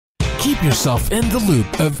Keep yourself in the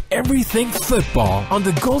loop of everything football on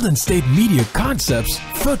the Golden State Media Concepts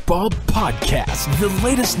Football Podcast. The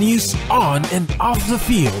latest news on and off the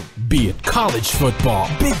field, be it college football,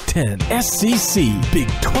 Big Ten, SEC, Big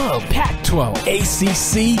 12, Pac-12,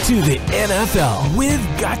 ACC to the NFL. We've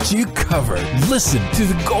got you covered. Listen to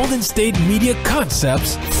the Golden State Media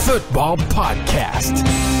Concepts Football Podcast.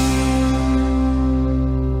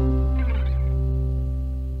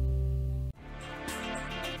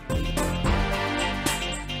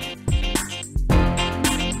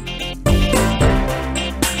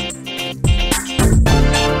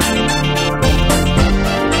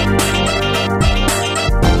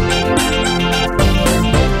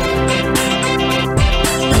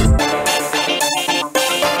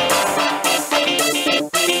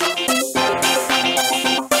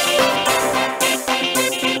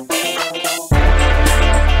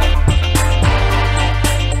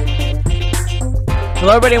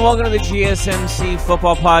 Hello, everybody, and welcome to the GSMC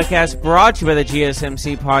Football Podcast, brought to you by the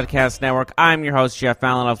GSMC Podcast Network. I'm your host, Jeff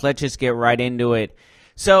Malinoff. Let's just get right into it.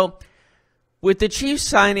 So, with the Chiefs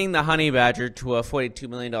signing the Honey Badger to a $42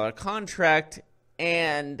 million contract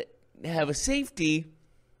and have a safety,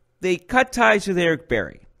 they cut ties with Eric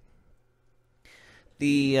Berry.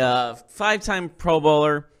 The five-time Pro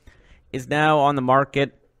Bowler is now on the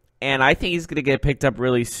market. And I think he's going to get picked up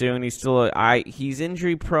really soon. He's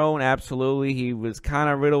injury prone, absolutely. He was kind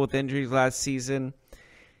of riddled with injuries last season.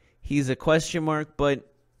 He's a question mark,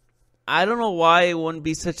 but I don't know why it wouldn't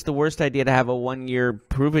be such the worst idea to have a 1-year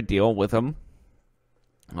prove-it deal with him.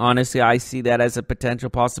 Honestly, I see that as a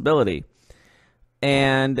potential possibility.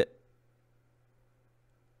 And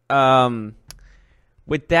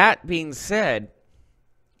with that being said,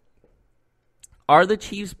 are the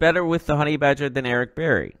Chiefs better with the Honey Badger than Eric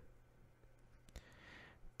Berry?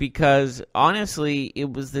 Because, honestly,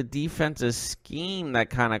 it was the defensive scheme that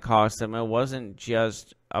kind of cost them. It wasn't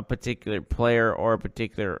just a particular player or a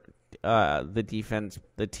particular the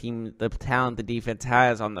talent the defense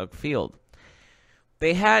has on the field.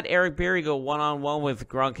 They had Eric Berry go one-on-one with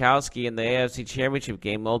Gronkowski in the AFC Championship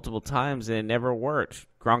game multiple times, and it never worked.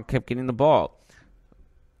 Gronk kept getting the ball.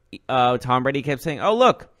 Tom Brady kept saying, "Oh,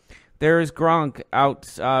 look, there's Gronk out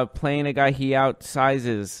playing a guy he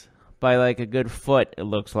outsizes by like a good foot, it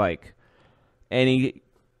looks like." And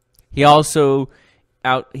he's also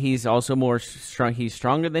more strong. He's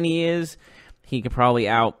stronger than he is. He could probably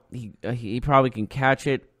he probably can catch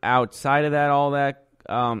it outside of that,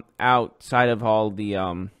 outside of all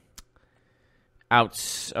the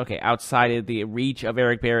outside of the reach of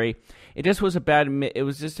Eric Berry. It was just a bad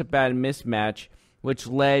mismatch, which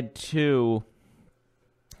led to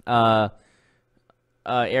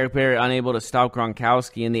Eric Berry unable to stop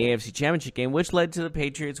Gronkowski in the AFC Championship game, which led to the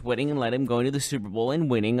Patriots winning and led him going to the Super Bowl and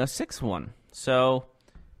winning a 6-1. So,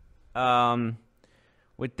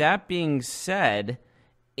 with that being said,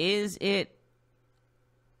 is it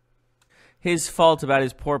his fault about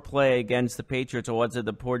his poor play against the Patriots, or was it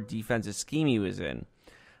the poor defensive scheme he was in?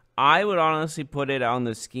 I would honestly put it on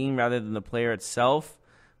the scheme rather than the player itself,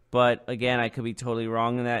 but again, I could be totally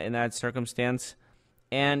wrong in that circumstance.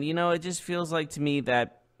 And, it just feels like to me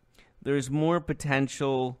that there's more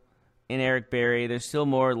potential in Eric Berry. There's still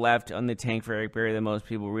more left on the tank for Eric Berry than most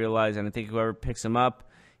people realize. And I think whoever picks him up,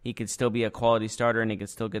 he could still be a quality starter and he could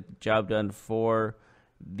still get the job done for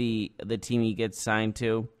the team he gets signed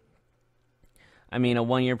to. I mean, a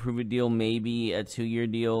 1-year prove-it deal, maybe a 2-year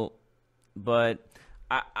deal. But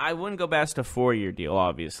I wouldn't go past a 4-year deal,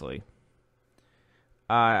 obviously.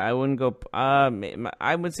 I wouldn't go...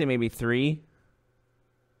 I would say maybe 3.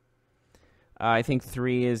 I think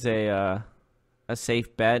 3 is a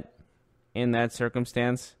safe bet in that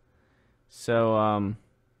circumstance. So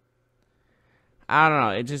I don't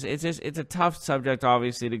know. It's a tough subject,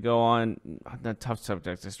 obviously, to go on. Not tough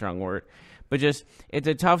subject's a strong word, but it's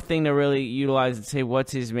a tough thing to really utilize and say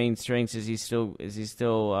what's his main strengths. Can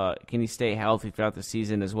he stay healthy throughout the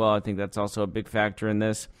season as well? I think that's also a big factor in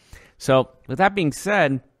this. So with that being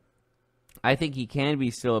said, I think he can be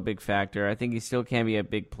still a big factor. I think he still can be a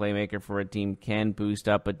big playmaker for a team, can boost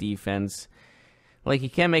up a defense. Like, he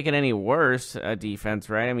can't make it any worse, a defense,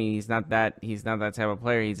 right? I mean, he's not that type of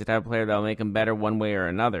player. He's the type of player that'll make him better one way or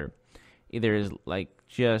another. Either his,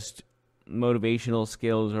 just motivational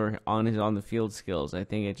skills or on the field skills. I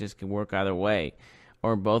think it just can work either way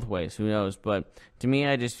or both ways. Who knows? But to me,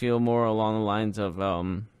 I just feel more along the lines of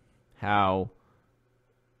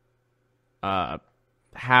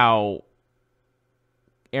how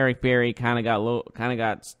Eric Berry kind of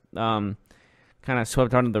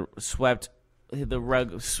swept the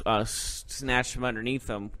rug snatched from underneath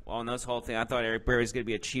him on this whole thing. I thought Eric Berry was going to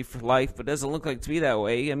be a Chief for life, but it doesn't look like to be that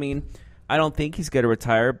way. I mean, I don't think he's going to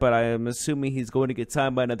retire, but I am assuming he's going to get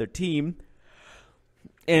signed by another team.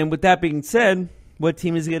 And with that being said, what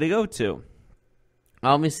team is he going to go to?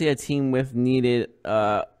 Obviously, a team in need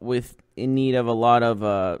of a lot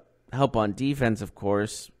of help on defense, of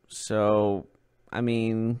course. So, I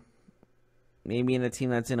mean, maybe in a team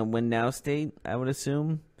that's in a win-now state, I would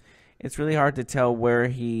assume. It's really hard to tell where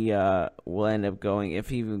he will end up going, if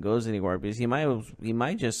he even goes anywhere, because he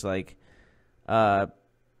might just call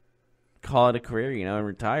it a career, and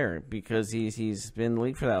retire, because he's been in the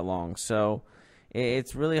league for that long. So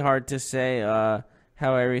it's really hard to say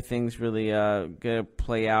how everything's really gonna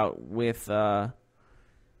play out with the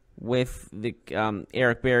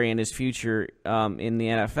Eric Berry and his future in the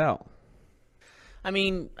NFL. I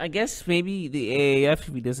mean, I guess maybe the AAF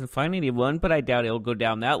if he doesn't find anyone, but I doubt it'll go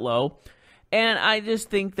down that low. And I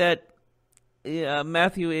just think that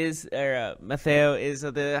Matteo is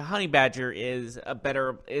the Honey Badger is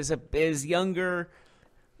younger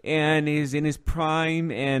and is in his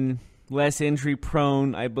prime and less injury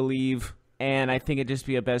prone, I believe. And I think it'd just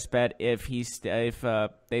be a best bet if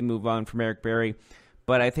they move on from Eric Berry.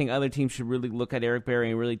 But I think other teams should really look at Eric Berry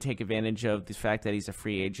and really take advantage of the fact that he's a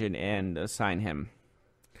free agent and sign him.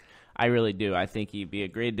 I really do. I think he'd be a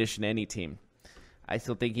great addition to any team. I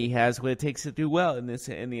still think he has what it takes to do well in the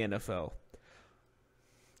NFL.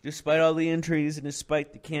 Despite all the injuries and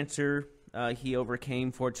despite the cancer he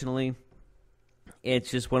overcame, fortunately, it's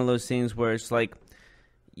just one of those things where it's like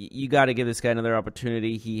you got to give this guy another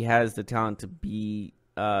opportunity. He has the talent to be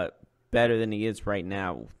better than he is right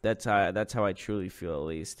now. That's how I truly feel, at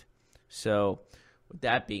least. So, with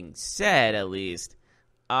that being said, at least,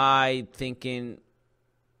 I'm thinking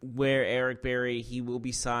where Eric Berry, he will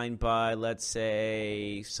be signed by, let's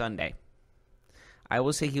say, Sunday. I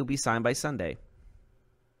will say he'll be signed by Sunday.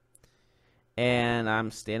 And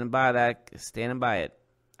I'm standing by it.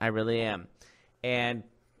 I really am. And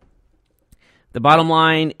the bottom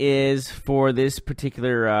line is, for this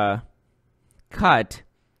particular cut,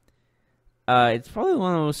 it's probably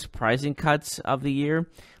one of the most surprising cuts of the year.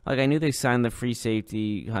 Like, I knew they signed the free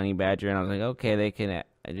safety Honey Badger, and I was like, okay, they can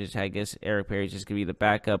I guess Eric Berry's just going to be the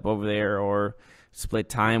backup over there or split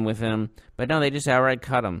time with him. But no, they just outright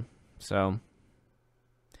cut him. So,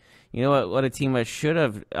 you know what a team that should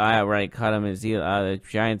have outright cut him is the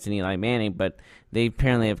Giants and Eli Manning, but they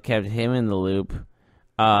apparently have kept him in the loop.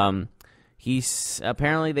 Apparently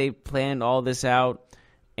they planned all this out,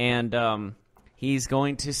 and he's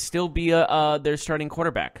going to still be their starting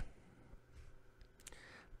quarterback.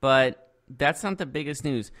 But that's not the biggest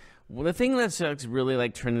news. Well, the thing that's really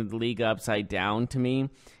turning the league upside down to me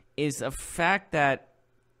is the fact that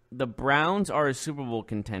the Browns are a Super Bowl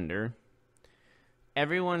contender.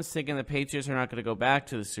 Everyone's thinking the Patriots are not going to go back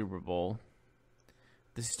to the Super Bowl.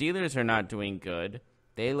 The Steelers are not doing good.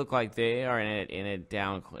 They look like they are in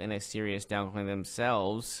a serious downcline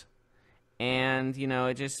themselves. And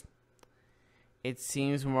it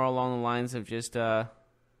seems more along the lines of just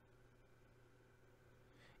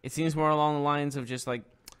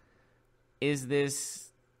is this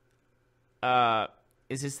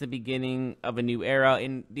the beginning of a new era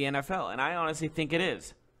in the NFL? And I honestly think it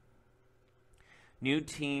is. New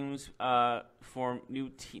teams form new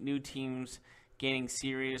teams gaining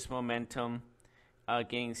serious momentum,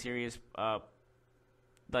 gaining serious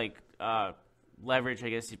leverage. I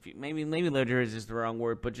guess maybe leverage is the wrong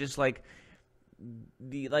word, but just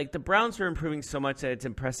the Browns are improving so much that it's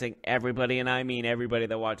impressing everybody, and I mean everybody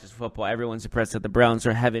that watches football. Everyone's impressed that the Browns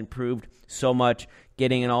have improved so much,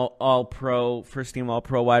 getting an all-pro, first-team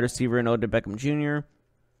all-pro wide receiver in Odell Beckham Jr.,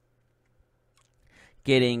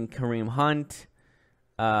 getting Kareem Hunt,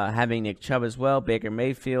 having Nick Chubb as well, Baker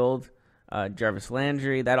Mayfield, Jarvis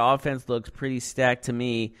Landry. That offense looks pretty stacked to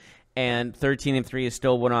me, and 13-3 is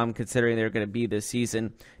still what I'm considering they're going to be this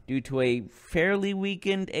season, due to a fairly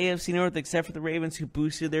weakened AFC North, except for the Ravens, who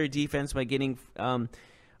boosted their defense by getting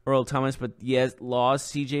Earl Thomas, but yes, lost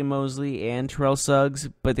C.J. Mosley and Terrell Suggs,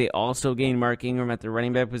 but they also gained Mark Ingram at the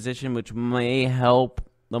running back position, which may help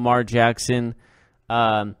Lamar Jackson,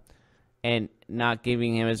 and not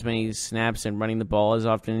giving him as many snaps and running the ball as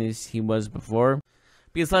often as he was before.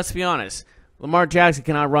 Because let's be honest, Lamar Jackson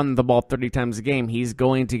cannot run the ball 30 times a game. He's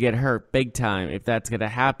going to get hurt big time if that's going to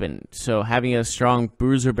happen. So having a strong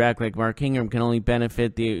bruiser back like Mark Ingram can only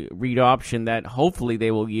benefit the read option that hopefully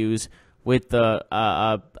they will use with the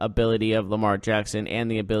ability of Lamar Jackson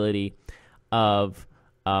and the ability of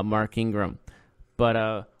Mark Ingram.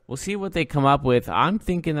 But we'll see what they come up with. I'm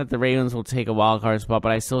thinking that the Ravens will take a wild card spot,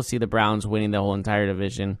 but I still see the Browns winning the whole entire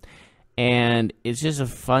division. And it's just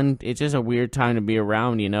a weird time to be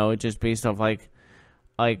around, It's just based off like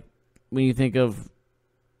when you think of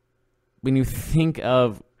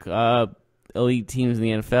elite teams in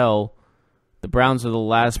the NFL, the Browns are the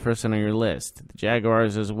last person on your list. The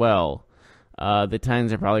Jaguars as well. The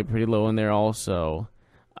Titans are probably pretty low in there also.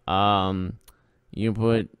 You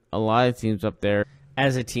put a lot of teams up there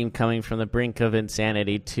as a team coming from the brink of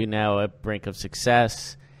insanity to now a brink of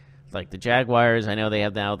success. Like the Jaguars, I know they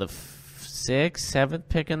have now the 6th, 7th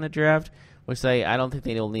pick in the draft, which I don't think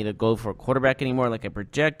they'll need to go for a quarterback anymore like I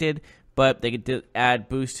projected, but they could add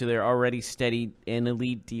boost to their already steady and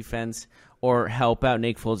elite defense or help out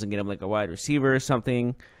Nick Foles and get him like a wide receiver or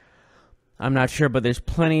something. I'm not sure, but there's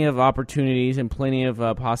plenty of opportunities and plenty of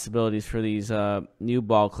possibilities for these new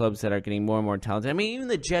ball clubs that are getting more and more talented. I mean, even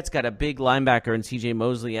the Jets got a big linebacker in C.J.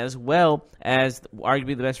 Mosley, as well as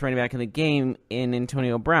arguably the best running back in the game in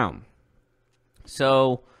Antonio Brown.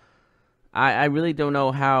 So I really don't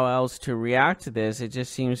know how else to react to this. It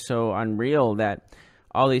just seems so unreal that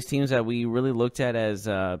all these teams that we really looked at as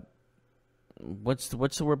what's the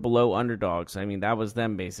word, below underdogs. I mean, that was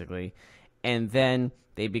them basically, and then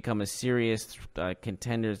they become a serious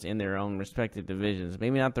contenders in their own respective divisions.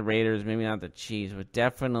 Maybe not the Raiders, maybe not the Chiefs, but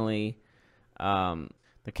definitely the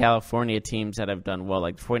California teams that have done well.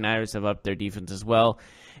 Like the 49ers have upped their defense as well.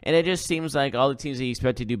 And it just seems like all the teams that you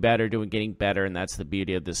expect to do better are getting better, and that's the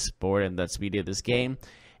beauty of this sport, and that's the beauty of this game.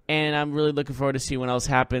 And I'm really looking forward to see what else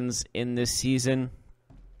happens in this season.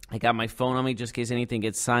 I got my phone on me just in case anything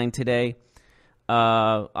gets signed today.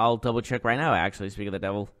 I'll double-check right now, actually, speaking of the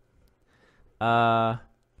devil.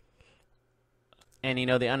 And,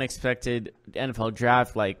 the unexpected NFL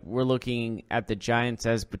draft, like, we're looking at the Giants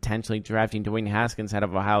as potentially drafting Dwayne Haskins out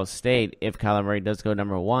of Ohio State if Kyler Murray does go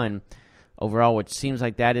number 1 overall, which seems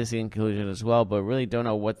like that is the conclusion as well, but really don't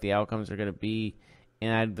know what the outcomes are going to be in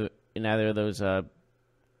either of those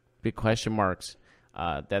big question marks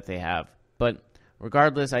that they have. But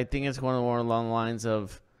regardless, I think it's going more along the lines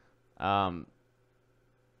of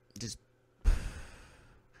just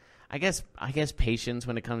I guess patience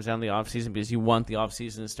when it comes down to the offseason, because you want the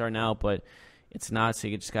offseason to start now, but it's not, so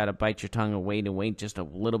you just got to bite your tongue and wait just a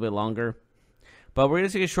little bit longer. But we're going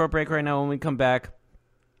to take a short break right now. When we come back,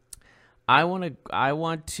 I want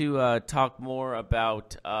to talk more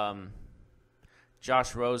about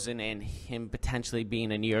Josh Rosen and him potentially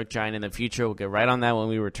being a New York Giant in the future. We'll get right on that when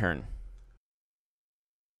we return.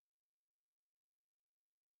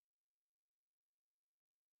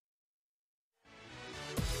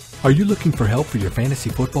 Are you looking for help for your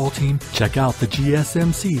fantasy football team? Check out the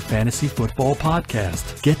GSMC Fantasy Football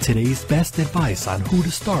Podcast. Get today's best advice on who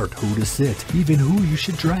to start, who to sit, even who you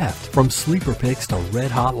should draft. From sleeper picks to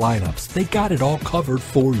red-hot lineups, they got it all covered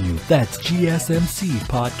for you. That's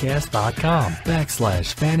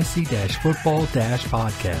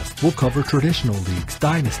GSMCpodcast.com/fantasy-football-podcast. We'll cover traditional leagues,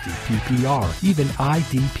 dynasty, PPR, even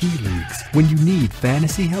IDP leagues. When you need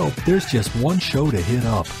fantasy help, there's just one show to hit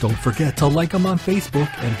up. Don't forget to like them on Facebook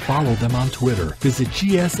and follow them on Twitter. Visit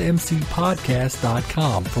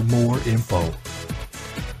GSMCpodcast.com for more info.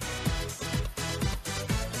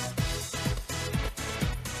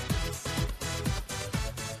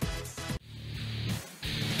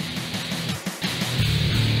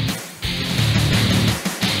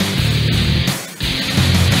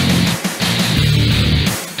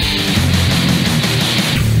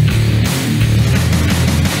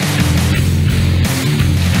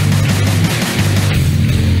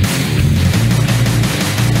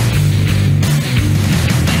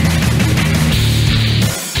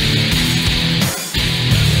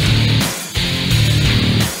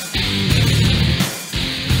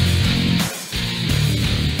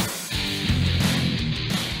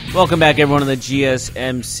 Welcome back, everyone, to the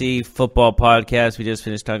GSMC Football Podcast. We just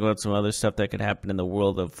finished talking about some other stuff that could happen in the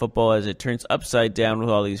world of football as it turns upside down with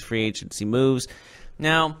all these free agency moves.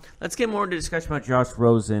 Now, let's get more into discussion about Josh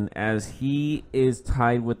Rosen, as he is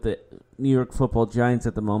tied with the New York Football Giants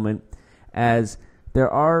at the moment, as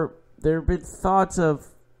there have been thoughts of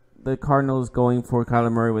the Cardinals going for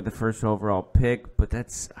Kyler Murray with the first overall pick, but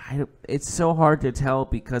it's so hard to tell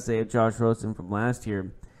because they have Josh Rosen from last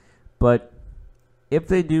year. But if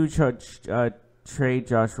they do trade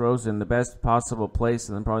Josh Rosen, the best possible place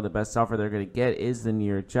and then probably the best offer they're going to get is the New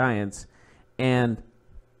York Giants. And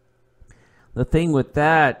the thing with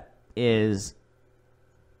that is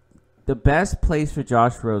the best place for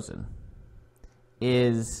Josh Rosen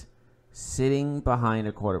is sitting behind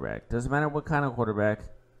a quarterback. Doesn't matter what kind of quarterback,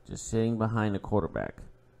 just sitting behind a quarterback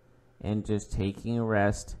and just taking a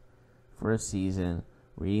rest for a season,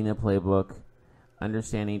 reading the playbook,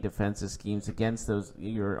 understanding defensive schemes against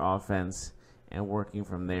your offense, and working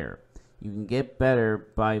from there. You can get better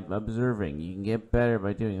by observing. You can get better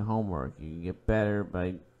by doing homework. You can get better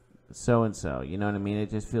by so-and-so. You know what I mean?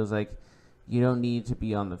 It just feels like you don't need to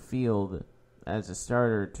be on the field as a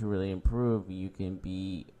starter to really improve. You can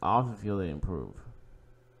be off the field and improve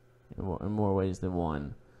in more ways than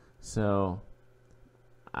one. So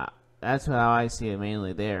that's how I see it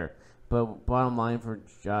mainly there. But bottom line for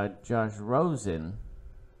Josh Rosen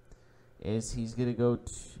is he's going to go,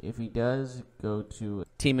 if he does go to a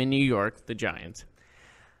team in New York, the Giants,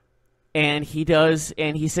 and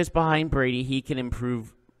he sits behind Brady, he can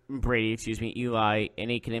improve, Eli,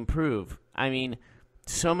 and he can improve. I mean,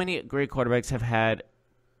 so many great quarterbacks have had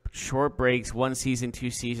short breaks, 1 season,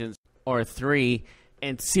 2 seasons, or 3,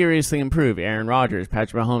 and seriously improve. Aaron Rodgers,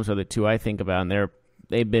 Patrick Mahomes are the 2 I think about, and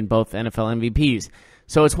they've been both NFL MVPs.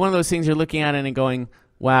 So it's one of those things you're looking at it and going,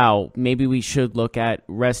 wow, maybe we should look at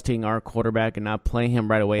resting our quarterback and not playing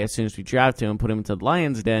him right away as soon as we draft him and put him into the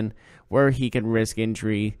Lions' den where he can risk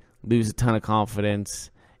injury, lose a ton of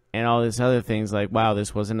confidence, and all these other things like, wow,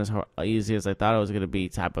 this wasn't as easy as I thought it was going to be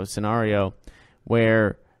type of scenario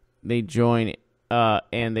where they join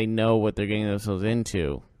and they know what they're getting themselves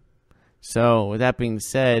into. So with that being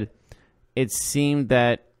said, it seemed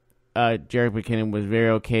that Jerick McKinnon was very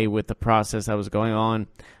okay with the process that was going on.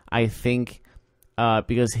 I think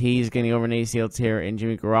because he's getting over an ACL tear and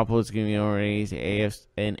Jimmy Garoppolo is getting over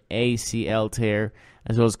an ACL tear,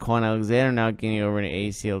 as well as Quan Alexander now getting over an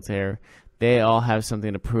ACL tear, they all have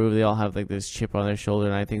something to prove. They all have like this chip on their shoulder,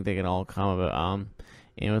 and I think they can all come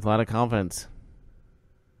in with a lot of confidence.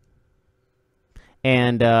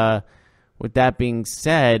 And with that being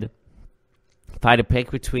said, if I had to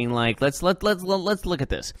pick between let's look at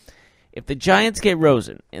this. If the Giants get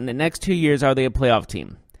Rosen in the next 2 years, are they a playoff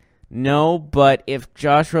team? No, but if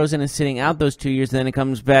Josh Rosen is sitting out those 2 years, then it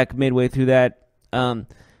comes back midway through that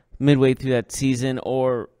season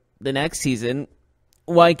or the next season,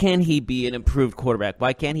 why can't he be an improved quarterback?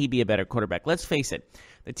 Why can't he be a better quarterback? Let's face it.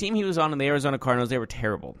 The team he was on in the Arizona Cardinals, they were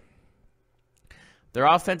terrible. Their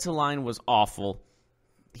offensive line was awful.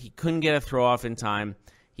 He couldn't get a throw off in time.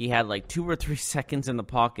 He had 2 or 3 seconds in the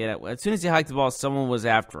pocket. As soon as he hiked the ball, someone was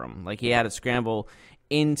after him. He had to scramble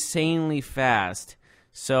insanely fast.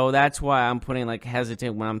 So that's why I'm putting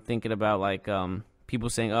hesitant when I'm thinking about people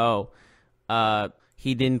saying,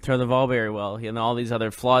 he didn't throw the ball very well, and all these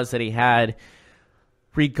other flaws that he had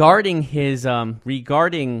regarding his Josh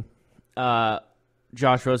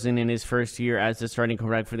Rosen in his first year as the starting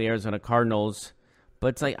quarterback for the Arizona Cardinals.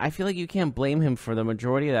 But it's I feel like you can't blame him for the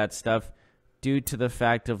majority of that stuff due to the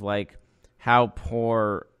fact of how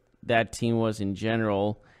poor that team was in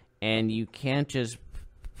general, and you can't just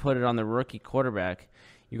put it on the rookie quarterback.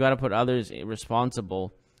 You got to put others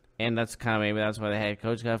responsible, and that's maybe that's why the head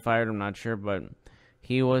coach got fired. I'm not sure, but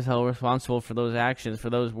he was held responsible for those actions, for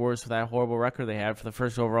those words, for that horrible record they had, for the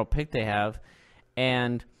first overall pick they have,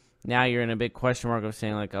 and now you're in a big question mark of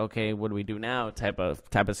saying okay, what do we do now? Type of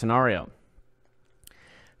scenario.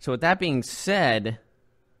 So with that being said,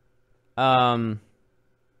 I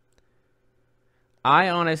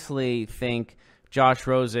honestly think Josh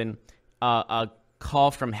Rosen, a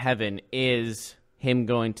call from heaven is him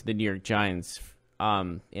going to the New York Giants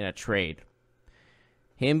in a trade.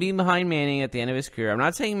 Him being behind Manning at the end of his career. I'm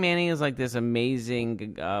not saying Manning is this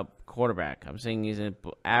amazing quarterback. I'm saying he's an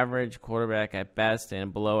average quarterback at best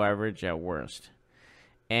and below average at worst.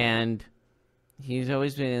 And he's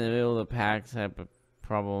always been in the middle of the pack type of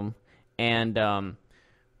problem. And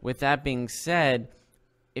with that being said,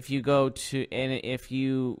 if you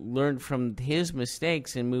learn from his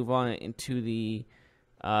mistakes and move on into the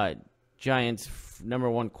Giants' number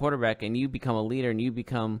 1 quarterback, and you become a leader and you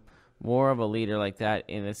become more of a leader like that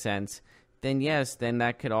in a sense, then yes, then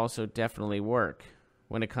that could also definitely work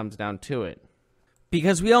when it comes down to it.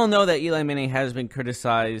 Because we all know that Eli Manning has been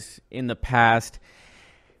criticized in the past,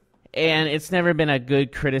 and it's never been a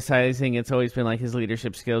good criticizing. It's always been his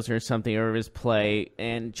leadership skills or something, or his play.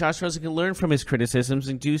 And Josh Rosen can learn from his criticisms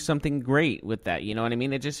and do something great with that. You know what I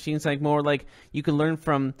mean? It just seems more you can learn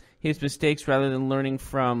from his mistakes rather than learning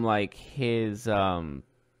from his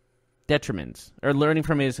detriments or learning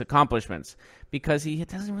from his accomplishments, because he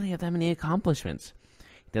doesn't really have that many accomplishments.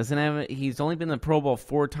 He's only been in the Pro Bowl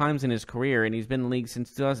 4 times in his career, and he's been in the league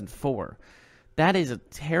since 2004. That is a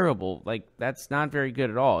terrible, that's not very good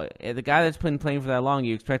at all. The guy that's been playing for that long,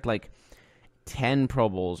 you expect 10 Pro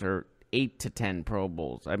Bowls or 8 to 10 Pro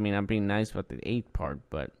Bowls. I mean, I'm being nice about the 8 part,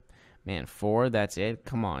 but man, 4, that's it?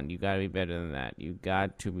 Come on, you got to be better than that. You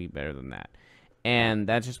got to be better than that. And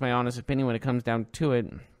that's just my honest opinion when it comes down to it.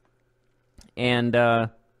 And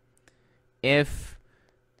if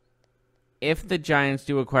the Giants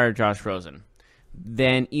do acquire Josh Rosen,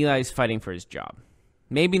 then Eli's fighting for his job.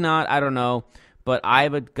 Maybe not, I don't know, but I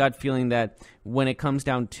have a gut feeling that when it comes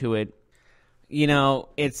down to it,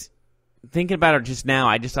 it's thinking about it just now.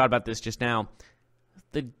 I just thought about this just now.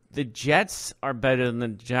 The Jets are better than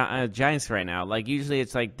the Giants right now. Like, usually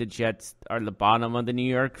it's like the Jets are the bottom of the New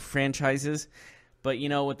York franchises. But,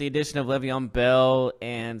 with the addition of Le'Veon Bell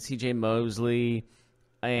and C.J. Mosley,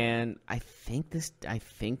 and I think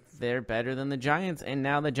they're better than the Giants. And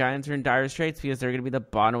now the Giants are in dire straits because they're going to be the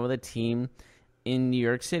bottom of the team in New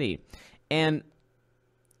York City. And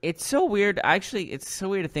it's so weird. Actually, it's so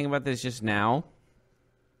weird to think about this just now.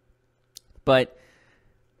 But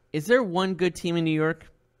is there one good team in New York?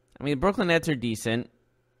 I mean, the Brooklyn Nets are decent.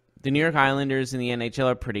 The New York Islanders in the NHL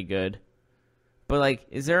are pretty good. But,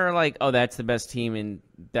 is there, that's the best team in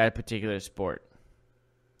that particular sport?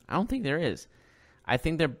 I don't think there is. I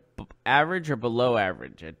think they're average or below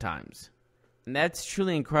average at times. And that's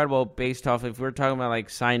truly incredible based off, if we're talking about,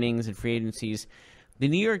 signings and free agencies, the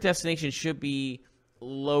New York destination should be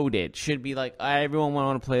loaded. Should be everyone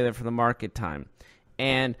want to play there for the market time.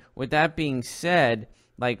 And with that being said,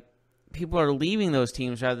 people are leaving those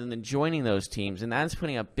teams rather than joining those teams, and that's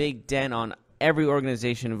putting a big dent on every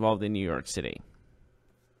organization involved in New York City.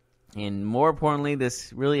 And more importantly,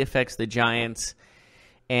 this really affects the Giants.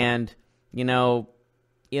 And,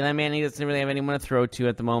 Eli Manning doesn't really have anyone to throw to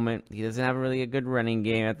at the moment. He doesn't have really a good running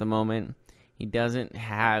game at the moment. He doesn't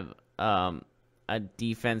have a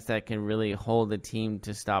defense that can really hold the team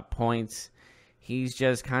to stop points. He's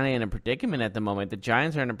just kind of in a predicament at the moment. The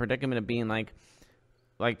Giants are in a predicament of being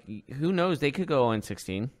who knows? They could go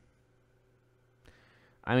 0-16.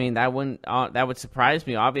 I mean, that would surprise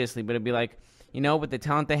me, obviously, but it'd be with the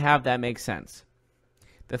talent they have, that makes sense.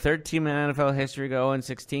 The third team in NFL history go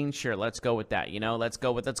 0-16. Sure, let's go with that. Let's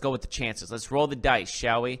go with the chances. Let's roll the dice,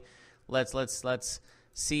 shall we? Let's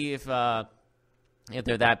see if they're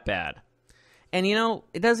that bad. And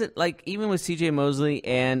it doesn't even with C.J. Mosley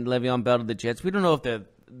and Le'Veon Bell to the Jets. We don't know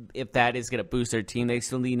if that is going to boost their team. They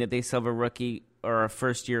still have a rookie or a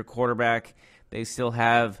first-year quarterback. They still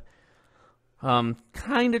have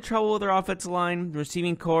kind of trouble with their offensive line.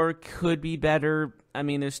 Receiving core could be better. I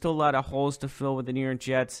mean, there's still a lot of holes to fill with the New York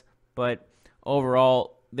Jets, but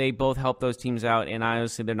overall, they both help those teams out, and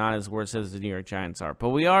honestly, they're not as worse as the New York Giants are.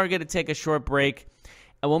 But we are going to take a short break,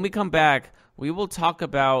 and when we come back, we will talk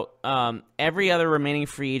about every other remaining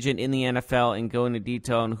free agent in the NFL and go into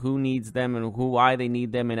detail on who needs them and why they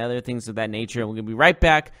need them and other things of that nature. And we're going to be right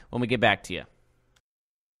back when we get back to you.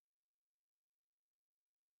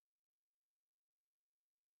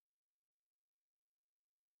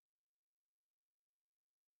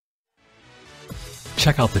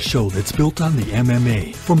 Check out the show that's built on the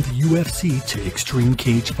MMA. From the UFC to extreme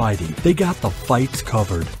cage fighting, they got the fights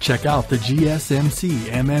covered. Check out the GSMC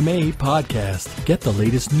MMA podcast. Get the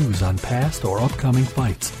latest news on past or upcoming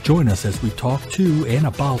fights. Join us as we talk to and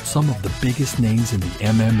about some of the biggest names in the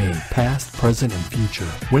MMA, past, present, and future.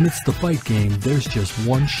 When it's the fight game, there's just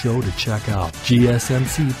one show to check out.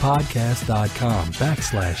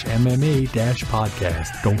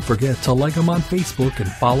 GSMCpodcast.com/MMA-podcast. Don't forget to like them on Facebook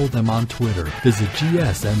and follow them on Twitter. Visit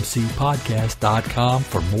GSMCpodcast.com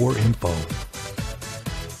for more info.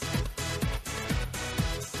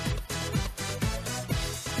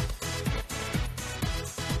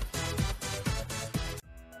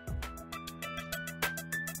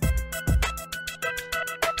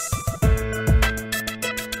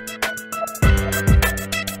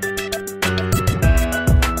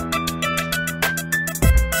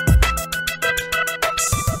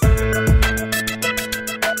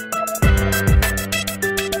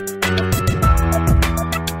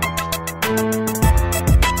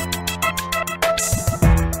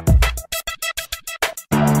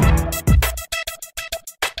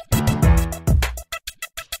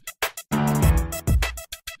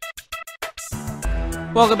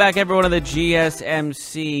 Welcome back, everyone, to the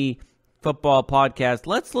GSMC Football Podcast.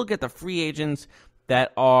 Let's look at the free agents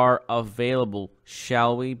that are available,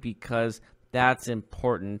 shall we? Because that's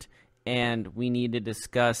important, and we need to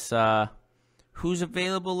discuss who's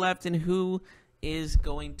available left and who is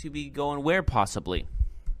going to be going where, possibly.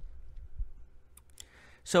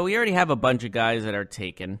 So we already have a bunch of guys that are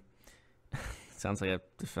taken. Sounds like a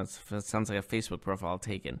Facebook profile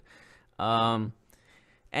taken.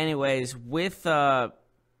 Anyways, with the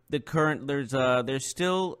current, there's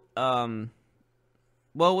still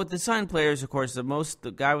with the signed players, of course,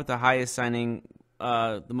 the guy with the highest signing,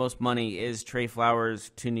 the most money is Trey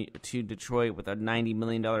Flowers to Detroit with a $90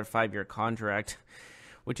 million 5-year contract,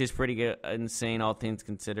 which is pretty good, insane, all things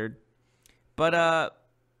considered. But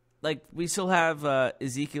like, we still have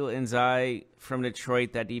Ezekiel Nzai from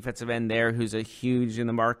Detroit, that defensive end there, who's a huge in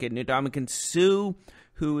the market. Ndamukong Suh,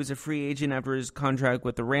 who is a free agent after his contract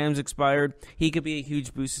with the Rams expired. He could be a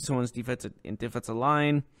huge boost to someone's defensive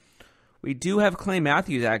line. We do have Clay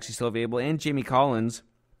Matthews actually still available, and Jamie Collins,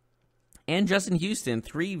 and Justin Houston,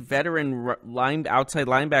 3 veteran outside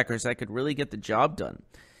linebackers that could really get the job done.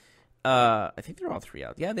 I think they're all 3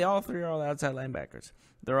 out. Yeah, they all 3 are all outside linebackers.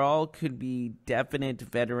 They're all could be definite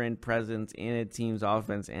veteran presence in a team's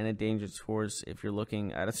offense and a dangerous force if you're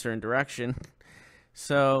looking at a certain direction.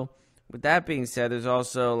 So, with that being said, there's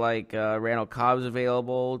also like Randall Cobb's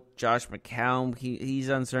available. Josh McCown, he's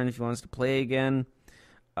uncertain if he wants to play again.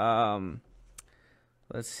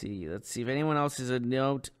 Let's see if anyone else is a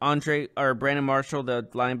note. Brandon Marshall, the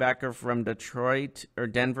linebacker from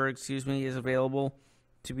Denver, is available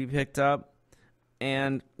to be picked up.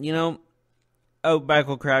 And,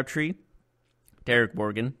 Michael Crabtree, Derek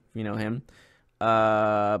Morgan, you know him.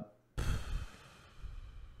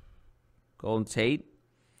 Golden Tate,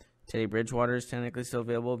 Teddy Bridgewater is technically still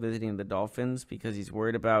available, visiting the Dolphins because he's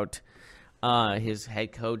worried about his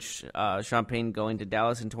head coach, Sean Payton, going to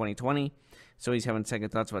Dallas in 2020. So he's having second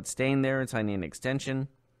thoughts about staying there and signing an extension.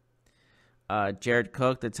 Jared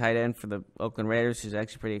Cook, the tight end for the Oakland Raiders, who's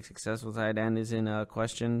actually pretty successful tight end, is in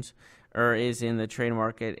is in the trade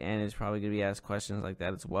market and is probably going to be asked questions like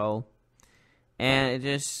that as well. And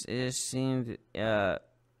it seemed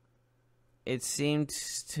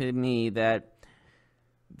to me that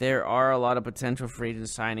there are a lot of potential free agent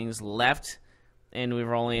signings left, and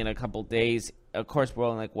we're only in a couple days. Of course, we're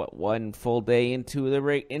only one full day into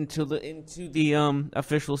the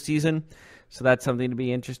official season. So that's something to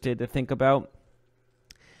be interested to think about.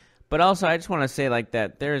 But also, I just want to say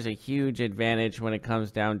that there is a huge advantage when it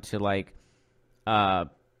comes down to the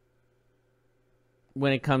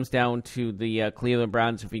Cleveland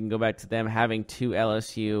Browns. If we can go back to them having 2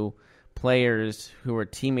 LSU players who are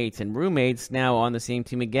teammates and roommates now on the same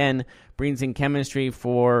team again, brings in chemistry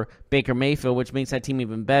for Baker Mayfield, which makes that team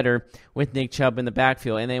even better with Nick Chubb in the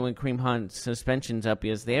backfield. And then when Kareem Hunt's suspension's up,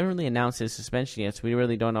 because they haven't really announced his suspension yet, so we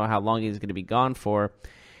really don't know how long he's going to be gone for.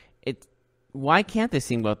 Why can't this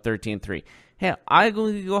team go 13-3? Hey, I'm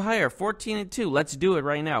going to go higher, 14-2. Let's do it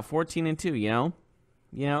right now, 14-2.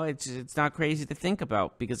 It's not crazy to think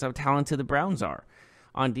about because of how talented the Browns are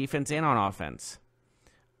on defense and on offense.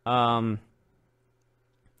 And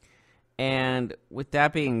with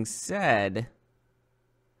that being said,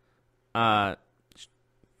 thinking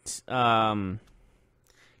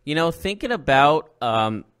about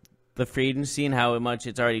the free agency and how much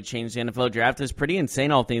it's already changed the NFL draft is pretty insane,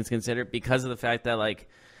 all things considered, because of the fact that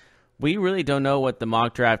we really don't know what the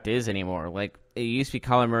mock draft is anymore. It used to be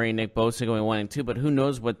Kyler Murray and Nick Bosa going 1 and 2, but who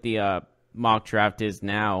knows what the mock draft is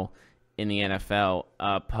now in the NFL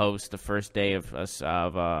post the first day of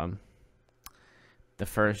the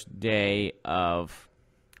first day of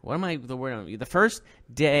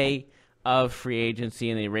free agency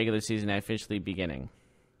and the regular season officially beginning,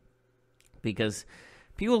 because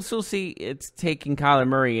people still see it's taking Kyler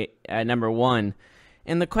Murray at number 1,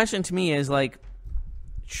 and the question to me is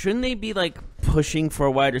shouldn't they be pushing for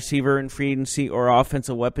a wide receiver in free agency or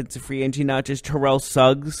offensive weapons in free agency, not just Terrell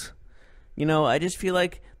Suggs? I just feel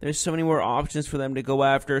like there's so many more options for them to go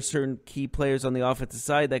after certain key players on the offensive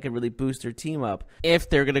side that could really boost their team up. If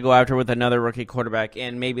they're going to go after with another rookie quarterback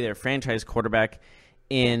and maybe their franchise quarterback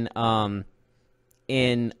in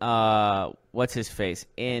what's his face?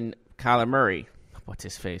 In Kyler Murray. What's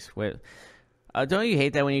his face? Wait. Don't you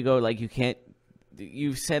hate that when you go you can't?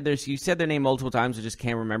 You said their name multiple times and just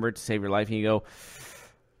can't remember it to save your life, and you go,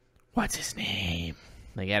 "What's his name?"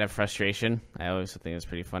 Out of frustration. I always think it's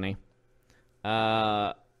pretty funny.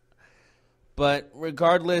 But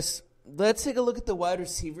regardless, let's take a look at the wide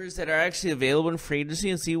receivers that are actually available in free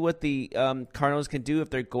agency and see what the Cardinals can do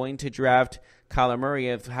if they're going to draft Kyler Murray,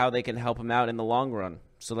 of how they can help him out in the long run.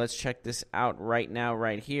 So let's check this out right now,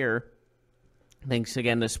 right here. Thanks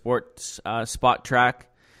again to Sports Spot Track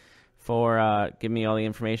for giving me all the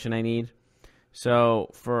information I need.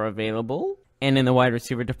 So for available, and in the wide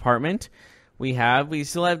receiver department, we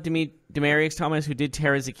still have Demaryius Thomas, who did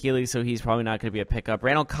tear his Achilles, so he's probably not going to be a pickup.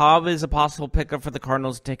 Randall Cobb is a possible pickup for the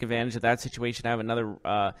Cardinals to take advantage of that situation. I have another,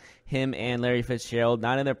 him and Larry Fitzgerald,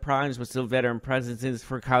 not in their primes, but still veteran presences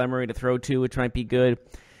for Kyler Murray to throw to, which might be good.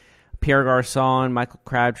 Pierre Garçon, Michael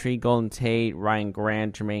Crabtree, Golden Tate, Ryan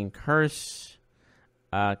Grant, Jermaine Kearse,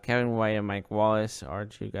 Kevin White, and Mike Wallace are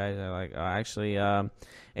 2 guys I like.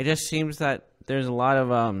 It just seems that there's a lot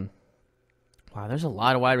of there's a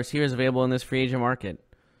lot of wide receivers available in this free agent market.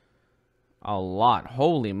 A lot.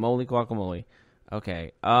 Holy moly guacamole.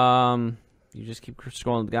 Okay. You just keep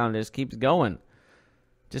scrolling down, it just keeps going.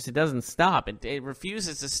 It doesn't stop. It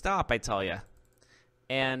refuses to stop, I tell you.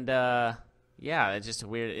 And, it's just a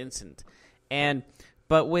weird instant.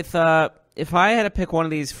 But with, if I had to pick one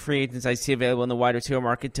of these free agents I see available in the wide receiver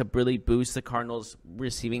market to really boost the Cardinals'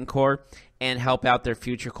 receiving core and help out their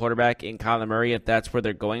future quarterback in Kyler Murray, if that's where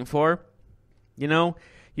they're going for, you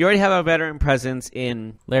already have a veteran presence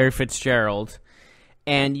in Larry Fitzgerald,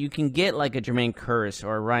 and you can get like a Jermaine Kearse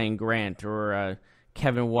or a Ryan Grant or a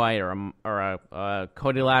Kevin White or a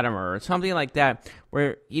Cody Latimer or something like that,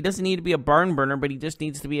 where he doesn't need to be a barn burner, but he just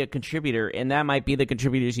needs to be a contributor, and that might be the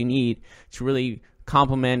contributors you need to really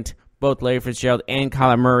complement both Larry Fitzgerald and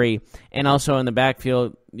Kyler Murray. And also in the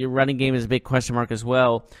backfield, your running game is a big question mark as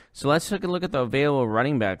well. So let's take a look at the available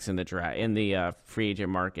running backs in the free agent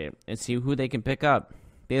market and see who they can pick up.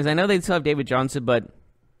 Because I know they still have David Johnson, but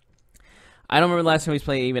I don't remember the last time he's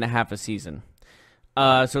played even a half a season.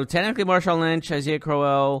 So technically Marshawn Lynch, Isaiah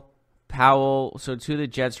Crowell, Powell, so two of the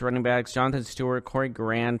Jets running backs, Jonathan Stewart, Corey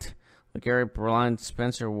Grant, LeGarrette Blount,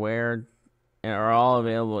 Spencer Ware, are all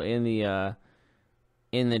available in the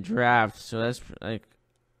draft. So that's like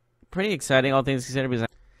pretty exciting, all things considered, because I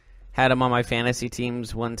had them on my fantasy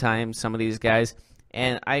teams one time, some of these guys,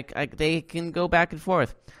 and they can go back and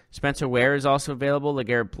forth. Spencer Ware is also available,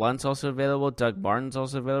 LeGarrette Blount's also available, Doug Martin's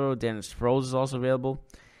also available, Dennis Sproles is also available.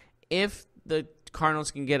 If the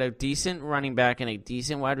Cardinals can get a decent running back and a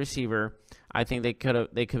decent wide receiver, I think they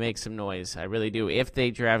could make some noise. I really do. If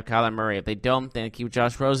they draft Kyler Murray, if they don't, then keep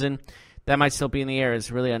Josh Rosen. That might still be in the air.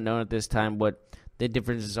 It's really unknown at this time what the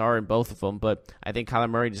differences are in both of them. But I think Kyler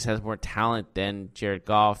Murray just has more talent than Jared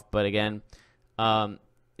Goff. But again,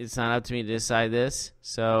 it's not up to me to decide this.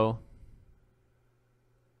 So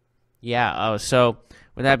yeah. So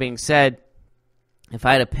with that being said, if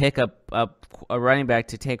I had to pick up a running back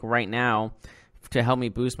to take right now to help me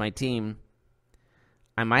boost my team,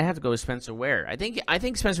 I might have to go with Spencer Ware. I think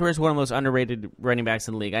Spencer Ware is one of the most underrated running backs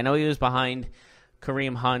in the league. I know he was behind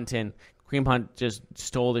Kareem Hunt, and Kareem Hunt just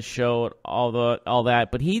stole the show, all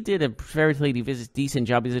that, but he did a fairly decent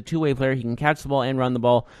job. He's a two-way player. He can catch the ball and run the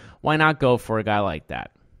ball. Why not go for a guy like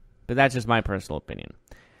that? But that's just my personal opinion.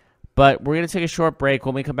 But we're going to take a short break.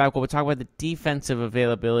 When we come back, we'll talk about the defensive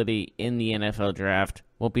availability in the NFL draft.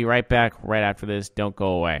 We'll be right back right after this. Don't go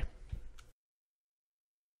away.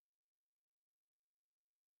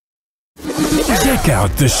 Check out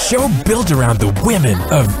the show built around the women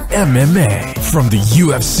of MMA. From the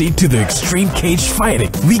UFC to the extreme cage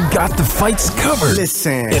fighting, we got the fights covered.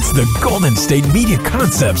 Listen. It's the Golden State Media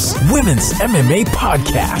Concepts Women's MMA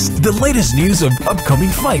Podcast. The latest news of upcoming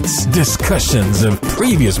fights, discussions of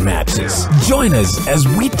previous matches. Join us as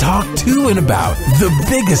we talk to and about the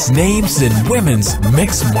biggest names in women's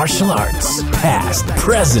mixed martial arts, past,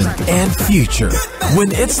 present, and future.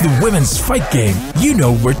 When it's the women's fight game, you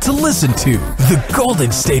know where to listen to. The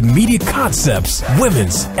Golden State Media Concepts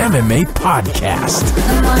Women's MMA Podcast.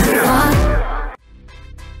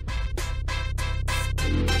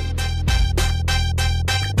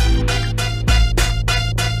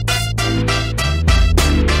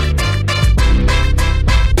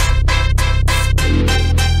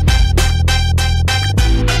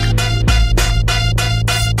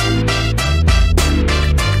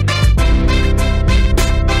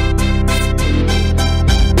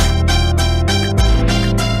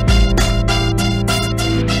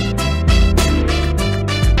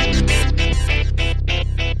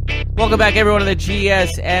 Welcome back, everyone, to the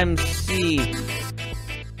GSMC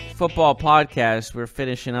Football Podcast. We're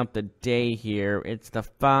finishing up the day here. It's the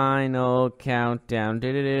final countdown.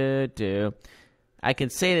 Do-do-do-do. I can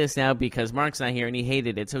say this now because Mark's not here and he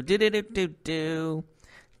hated it. So do-do-do-do-do.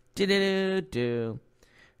 Do-do-do-do.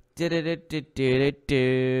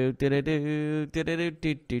 Do-do-do-do-do-do.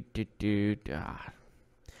 Do-do-do-do-do-do-do-do.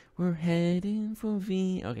 We're heading for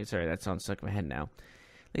V. Okay, sorry, that song's stuck in my head now.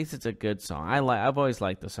 At least it's a good song. I've always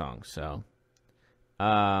liked the song. So,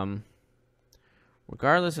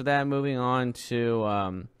 regardless of that, moving on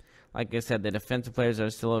to, like I said, the defensive players are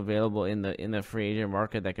still available in the free agent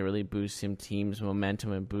market that can really boost some teams'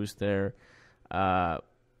 momentum and boost their,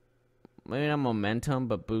 maybe not momentum,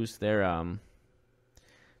 but boost their,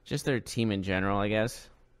 just their team in general, I guess.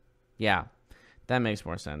 Yeah, that makes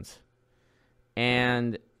more sense.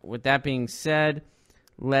 And with that being said,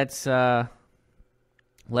 let's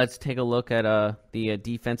take a look at the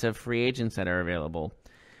defensive free agents that are available.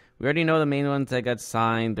 We already know the main ones that got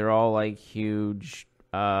signed. They're all like huge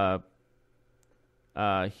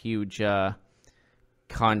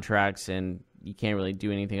contracts, and you can't really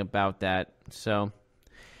do anything about that. So,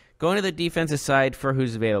 going to the defensive side for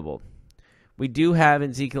who's available. we do have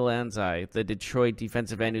Ezekiel Anzai, the Detroit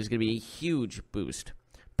defensive end, who's going to be a huge boost.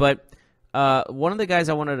 But one of the guys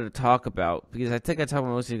I wanted to talk about, because I think I talked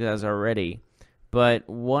about most of you guys already, but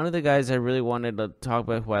one of the guys I really wanted to talk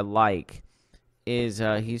about who I like is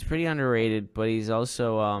he's pretty underrated, but he's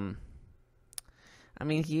also,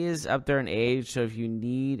 he is up there in age, so if you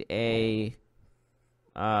need a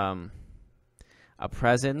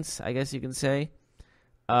presence, I guess you can say,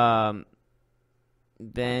 then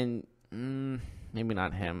maybe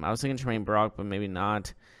not him. I was thinking Tremaine Brock, but maybe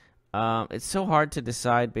not. It's so hard to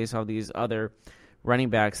decide based off these other running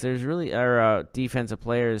backs. There's really defensive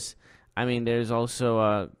players. There's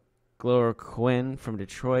also Glover Quinn from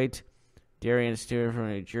Detroit, Darian Stewart from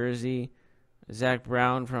New Jersey, Zach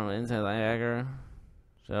Brown from inside linebacker.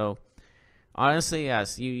 So, honestly,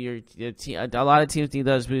 yes, a lot of teams need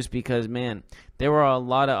those boosts because, man, there were a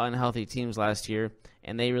lot of unhealthy teams last year,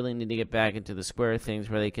 and they really need to get back into the square of things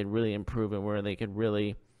where they could really improve and where they could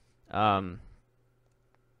really not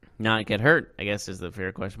get hurt, I guess is the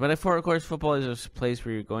fair question. But of course, football is a place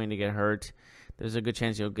where you're going to get hurt. There's a good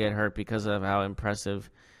chance you'll get hurt because of how impressive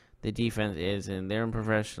the defense is, and they're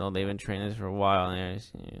professional. They've been training this for a while.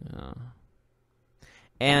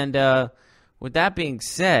 And with that being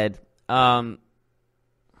said, about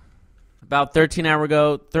 13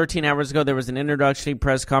 hours ago, there was an introductory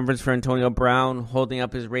press conference for Antonio Brown holding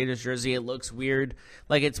up his Raiders jersey. It looks weird.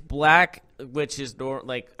 Like, it's black, which is,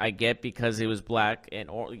 I get because it was black and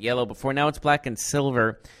yellow before. Now it's black and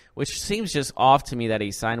silver, which seems just off to me that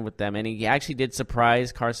he signed with them. And he actually did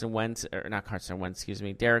surprise Derek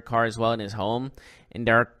Carr as well in his home. And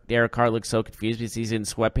Derek Carr looks so confused because he's in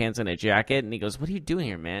sweatpants and a jacket. And he goes, "What are you doing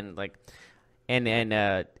here, man?" And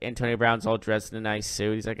Antonio Brown's all dressed in a nice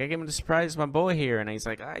suit. He's like, "I came to surprise my boy here." And he's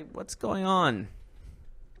like, "What's going on?"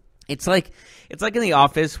 It's like in The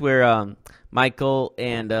Office where Michael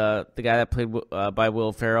and the guy that played by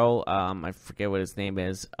Will Ferrell, I forget what his name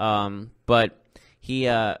is, but he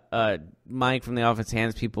Mike from The Office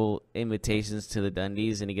hands people invitations to the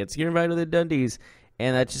Dundies, and he gets, "You're invited to the Dundies."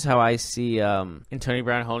 And that's just how I see Antonio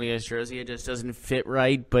Brown holding his jersey. It just doesn't fit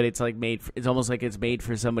right, but it's like it's almost like it's made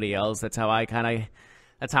for somebody else. That's how I kind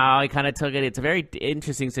of took it. It's a very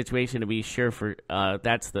interesting situation to be sure. For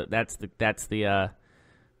that's the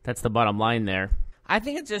bottom line there. I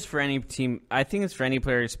think it's just for any team. I think it's for any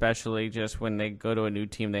player, especially just when they go to a new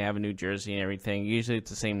team, they have a new jersey and everything. Usually it's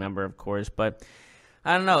the same number, of course, but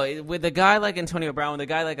I don't know. With a guy like Antonio Brown, with a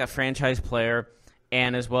guy like a franchise player,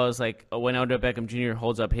 and as well as like when Odell Beckham Jr.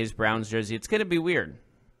 holds up his Browns jersey, it's going to be weird.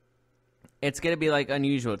 It's going to be like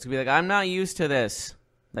unusual. It's going to be like, I'm not used to this.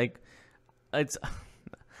 I'm going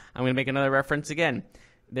to make another reference again.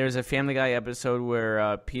 There's a Family Guy episode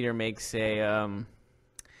where Peter makes a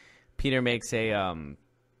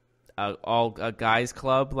guys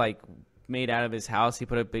club like made out of his house. He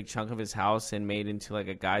put a big chunk of his house and made into like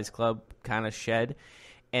a guys club kind of shed.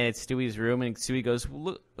 And it's Stewie's room, and Stewie goes,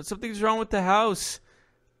 "Look, something's wrong with the house.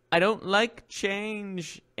 I don't like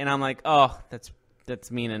change." And I'm like, "Oh, that's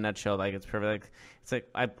me in a nutshell. Like, it's perfect. Like, it's like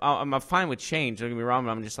I'm fine with change. Don't get me wrong,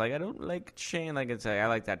 but I'm just like, I don't like change. Like, it's like, I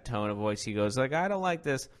like that tone of voice." He goes, like, "I don't like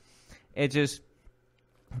this." It just,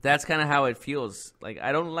 that's kind of how it feels. Like,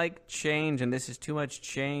 I don't like change, and this is too much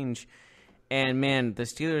change. And man, the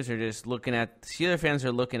Steelers fans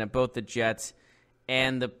are looking at both the Jets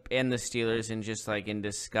and the Steelers and just like in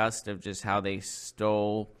disgust of just how they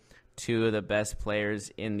stole two of the best players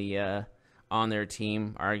in the on their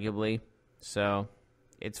team, arguably. So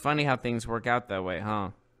it's funny how things work out that way,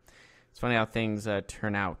 huh? It's funny how things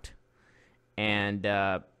turn out. And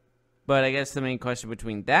but I guess the main question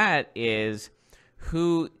between that is,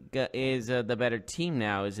 who is the better team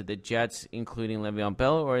now? Is it the Jets, including Le'Veon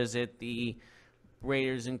Bell, or is it the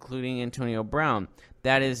Raiders, including Antonio Brown?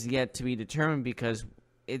 That is yet to be determined because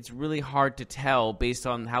it's really hard to tell based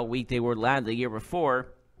on how weak they were the year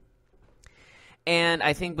before. And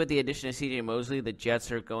I think with the addition of C.J. Mosley, the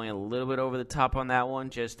Jets are going a little bit over the top on that one,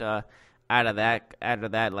 just out of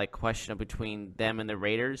that like question between them and the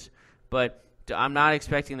Raiders. But I'm not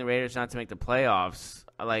expecting the Raiders not to make the playoffs,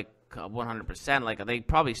 like 100%. Like, they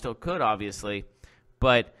probably still could, obviously,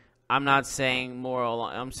 but I'm not saying more.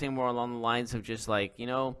 I'm saying more along the lines of just like,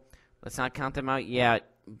 let's not count them out yet,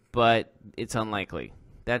 but it's unlikely.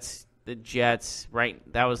 That's the Jets, right?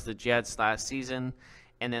 That was the Jets last season,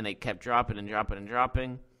 and then they kept dropping and dropping and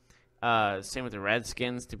dropping. Same with the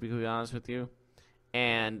Redskins, to be completely honest with you.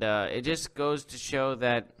 And it just goes to show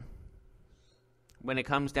that when it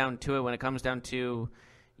comes down to it, when it comes down to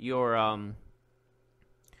your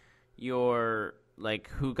like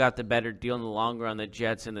who got the better deal in the long run, the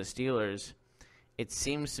Jets and the Steelers, it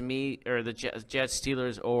seems to me, or the Jets,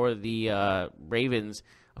 Steelers, or the Ravens.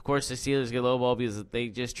 Of course, the Steelers get lowball because they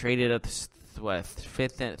just traded a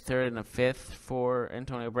third and a fifth for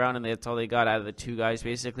Antonio Brown, and that's all they got out of the two guys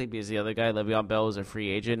basically. Because the other guy, Le'Veon Bell, was a free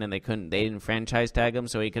agent, and they didn't franchise tag him,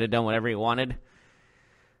 so he could have done whatever he wanted.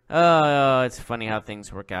 It's funny how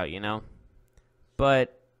things work out,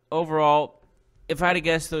 But overall, if I had to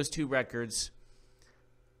guess those two records,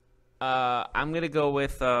 I'm gonna go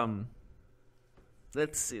with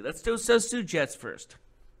let's see. Let's do Jets first.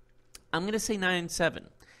 I'm gonna say 9-7.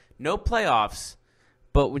 No playoffs,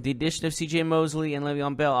 but with the addition of C.J. Mosley and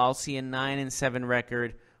Le'Veon Bell, I'll see a 9-7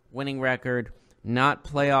 record, winning record, not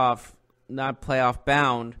playoff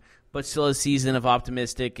bound, but still a season of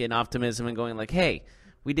optimism and going like, hey,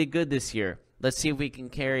 we did good this year. Let's see if we can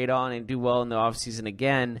carry it on and do well in the offseason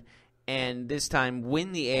again, and this time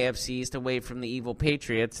win the AFC East away from the evil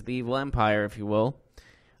Patriots, the evil empire, if you will.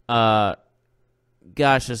 Gosh,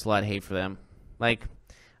 there's a lot of hate for them. Like,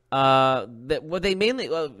 what they mainly,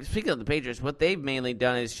 speaking of the Patriots, what they've mainly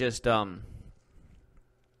done is just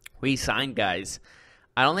re-signed guys.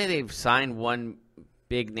 I don't think they've signed one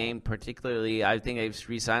big name particularly. I think they've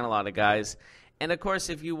re-signed a lot of guys. And, of course,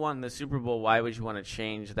 if you won the Super Bowl, why would you want to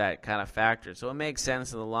change that kind of factor? So it makes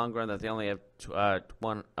sense in the long run that they only have the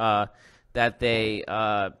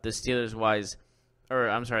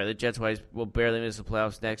Jets-wise will barely miss the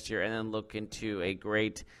playoffs next year and then look into a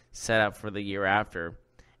great setup for the year after.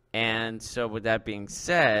 And so with that being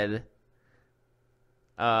said,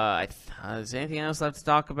 is there anything else left to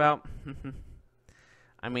talk about?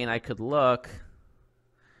 I mean, I could look,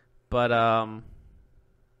 but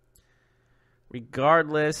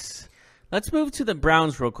regardless, let's move to the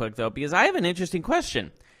Browns real quick, though, because I have an interesting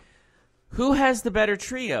question. Who has the better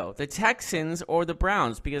trio, the Texans or the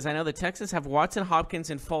Browns? Because I know the Texans have Watson, Hopkins,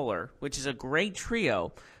 and Fuller, which is a great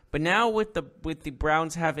trio. But now with the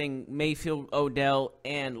Browns having Mayfield, Odell,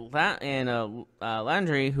 and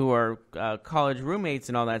Landry, who are college roommates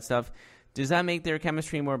and all that stuff, does that make their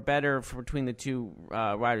chemistry more better between the two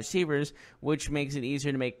wide receivers, which makes it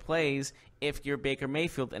easier to make plays if you're Baker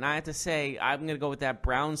Mayfield? And I have to say, I'm going to go with that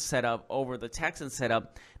Browns setup over the Texans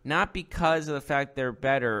setup, not because of the fact they're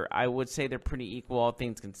better. I would say they're pretty equal, all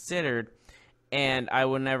things considered, and I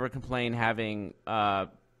would never complain having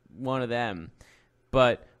one of them.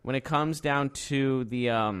 But when it comes down to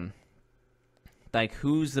the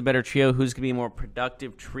who's the better trio, who's going to be a more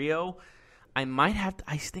productive trio, I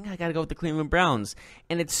think I got to go with the Cleveland Browns.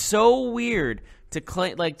 And it's so weird to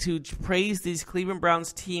praise these Cleveland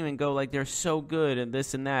Browns team and go like they're so good and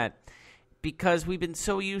this and that, because we've been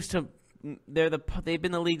so used to they've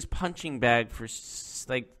been the league's punching bag for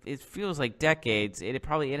it feels like decades. It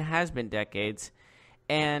has been decades,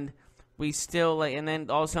 and we still and then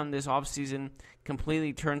all of a sudden this offseason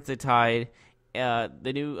completely turns the tide.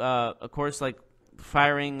 The new, of course,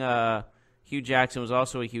 firing Hugh Jackson was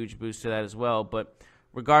also a huge boost to that as well. But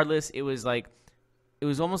regardless, it was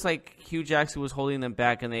almost like Hugh Jackson was holding them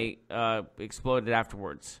back, and they exploded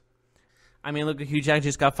afterwards. I mean, look, Hugh Jackson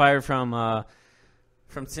just got fired from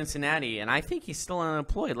Cincinnati, and I think he's still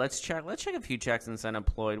unemployed. Let's check if Hugh Jackson's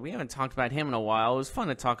unemployed. We haven't talked about him in a while. It was fun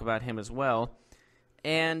to talk about him as well.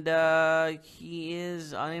 And he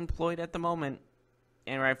is unemployed at the moment,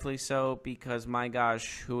 and rightfully so, because, my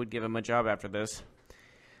gosh, who would give him a job after this?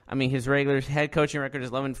 I mean, his regular head coaching record is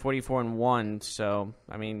 11-44-1, so,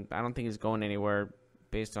 I mean, I don't think he's going anywhere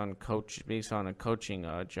based on a coaching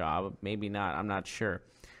job. Maybe not. I'm not sure.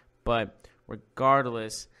 But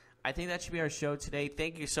regardless, I think that should be our show today.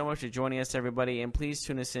 Thank you so much for joining us, everybody, and please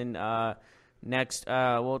tune us in next.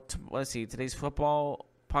 Let's see, today's football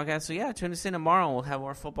podcast. So yeah, tune us in tomorrow and we'll have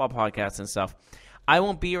more football podcasts and stuff. I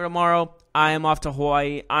won't be here tomorrow. I am off to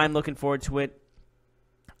Hawaii. I'm looking forward to it.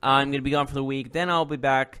 I'm going to be gone for the week. Then I'll be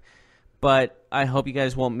back. But I hope you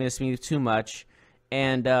guys won't miss me too much.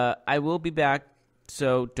 And I will be back,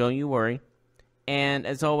 so don't you worry. And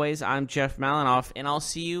as always, I'm Jeff Malinoff, and I'll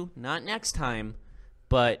see you not next time,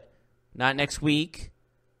 but not next week.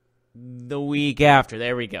 The week after.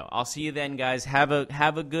 There we go. I'll see you then, guys. Have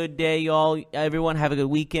a good day, y'all. Everyone, have a good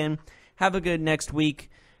weekend. Have a good next week.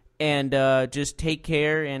 And just take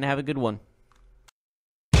care and have a good one.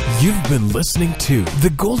 You've been listening to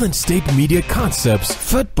the Golden State Media Concepts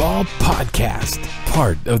Football Podcast,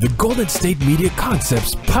 part of the Golden State Media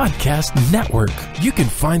Concepts Podcast Network. You can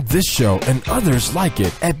find this show and others like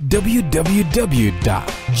it at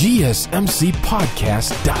www.GSMC.com.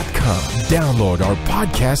 GSMCpodcast.com. Download our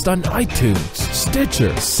podcast on iTunes, Stitcher,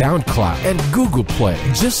 SoundCloud, and Google Play.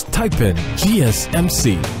 Just type in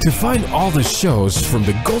GSMC to find all the shows from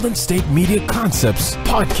the Golden State Media Concepts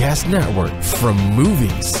Podcast Network. From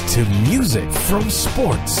movies to music, from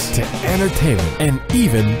sports to entertainment, and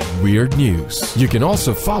even weird news. You can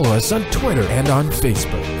also follow us on Twitter and on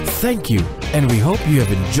Facebook. Thank you, and we hope you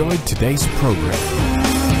have enjoyed today's program.